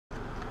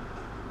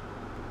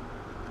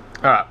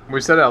Alright,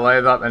 we've set our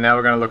lathe up and now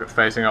we're going to look at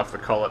facing off the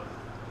collet.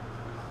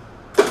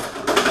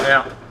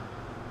 Now,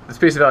 this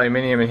piece of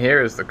aluminium in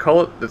here is the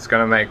collet that's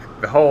going to make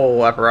the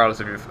whole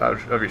apparatus of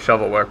your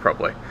shovel work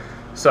properly.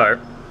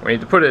 So, we need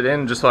to put it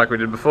in just like we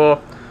did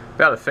before,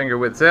 about a finger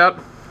width out,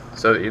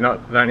 so that you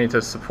don't need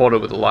to support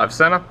it with a live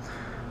center.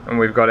 And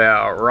we've got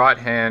our right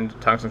hand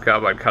tungsten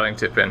carbide cutting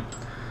tip in.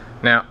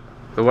 Now,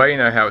 the way you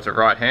know how it's a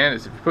right hand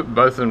is if you put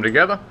both of them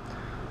together,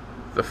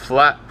 the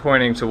flat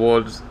pointing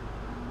towards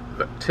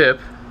the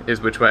tip is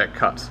which way it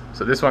cuts.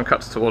 So this one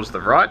cuts towards the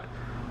right,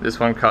 this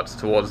one cuts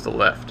towards the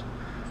left.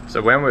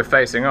 So when we're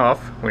facing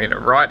off, we need a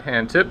right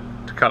hand tip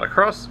to cut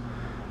across,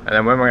 and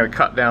then when we're going to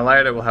cut down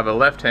later, we'll have a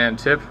left hand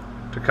tip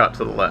to cut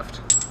to the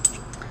left.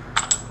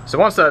 So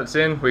once that's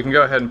in, we can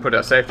go ahead and put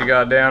our safety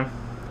guard down,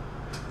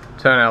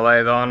 turn our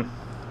lathe on,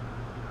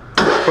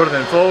 put it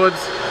in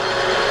forwards,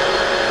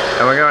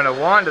 and we're going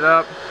to wind it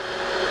up,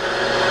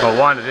 or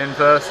wind it in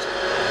first,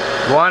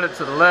 wind it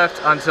to the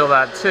left until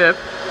that tip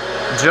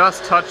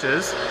just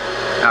touches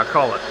our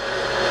collet.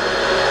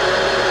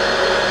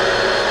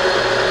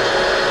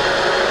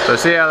 So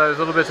see how those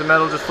little bits of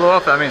metal just flew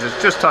off? That means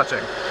it's just touching.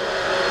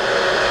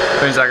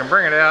 That means I can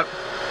bring it out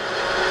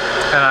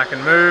and I can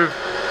move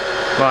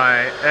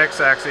my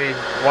x-axis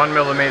 1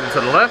 millimeter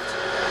to the left,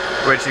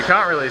 which you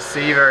can't really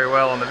see very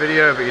well on the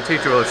video, but your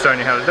teacher will have shown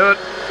you how to do it.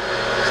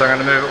 So I'm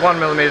going to move it 1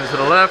 millimeter to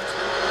the left.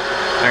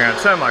 I'm going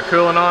to turn my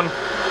coolant on.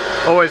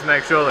 Always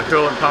make sure the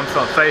coolant pump's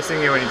not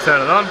facing you when you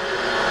turn it on,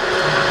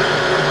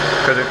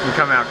 because it can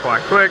come out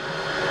quite quick.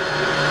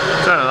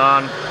 Turn it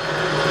on.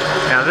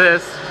 Now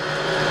this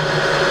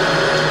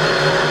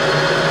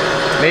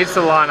needs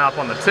to line up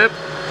on the tip,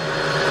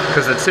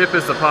 because the tip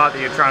is the part that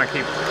you're trying to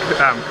keep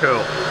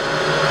cool.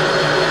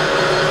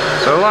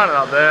 So we'll line it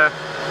up there,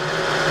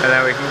 and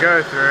then we can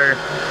go through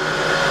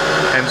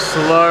and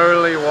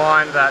slowly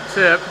wind that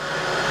tip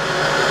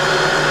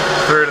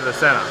through to the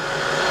center.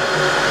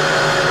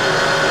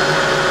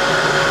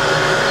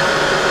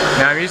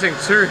 Now I'm using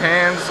two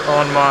hands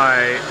on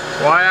my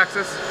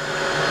y-axis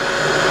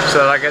so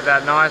that I get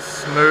that nice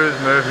smooth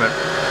movement.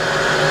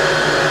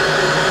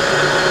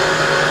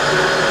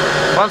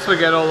 Once we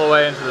get all the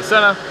way into the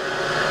center,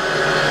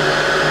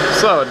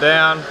 slow it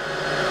down,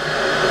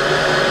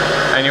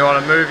 and you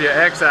want to move your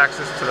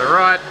x-axis to the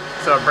right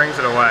so it brings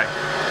it away.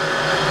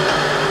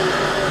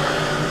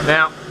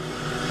 Now,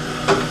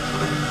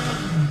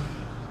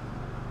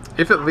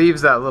 if it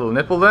leaves that little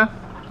nipple there,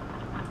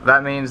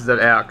 that means that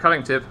our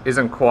cutting tip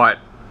isn't quite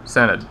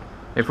centered.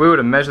 If we were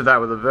to measure that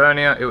with a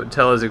vernier, it would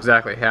tell us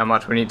exactly how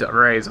much we need to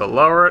raise or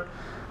lower it,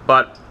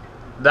 but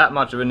that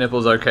much of a nipple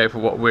is okay for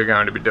what we're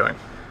going to be doing.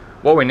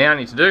 What we now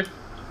need to do,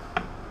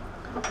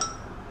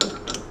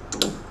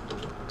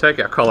 take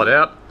our collet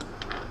out,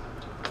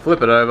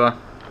 flip it over,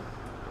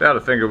 about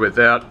a finger width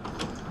out,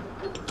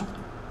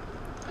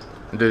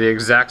 and do the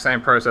exact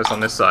same process on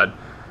this side.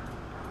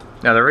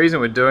 Now the reason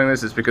we're doing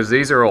this is because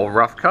these are all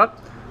rough cut,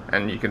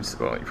 and you can,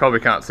 well, you probably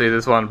can't see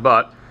this one,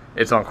 but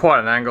it's on quite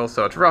an angle,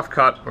 so it's rough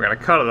cut. We're going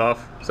to cut it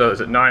off so it's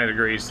at 90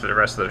 degrees to the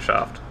rest of the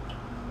shaft.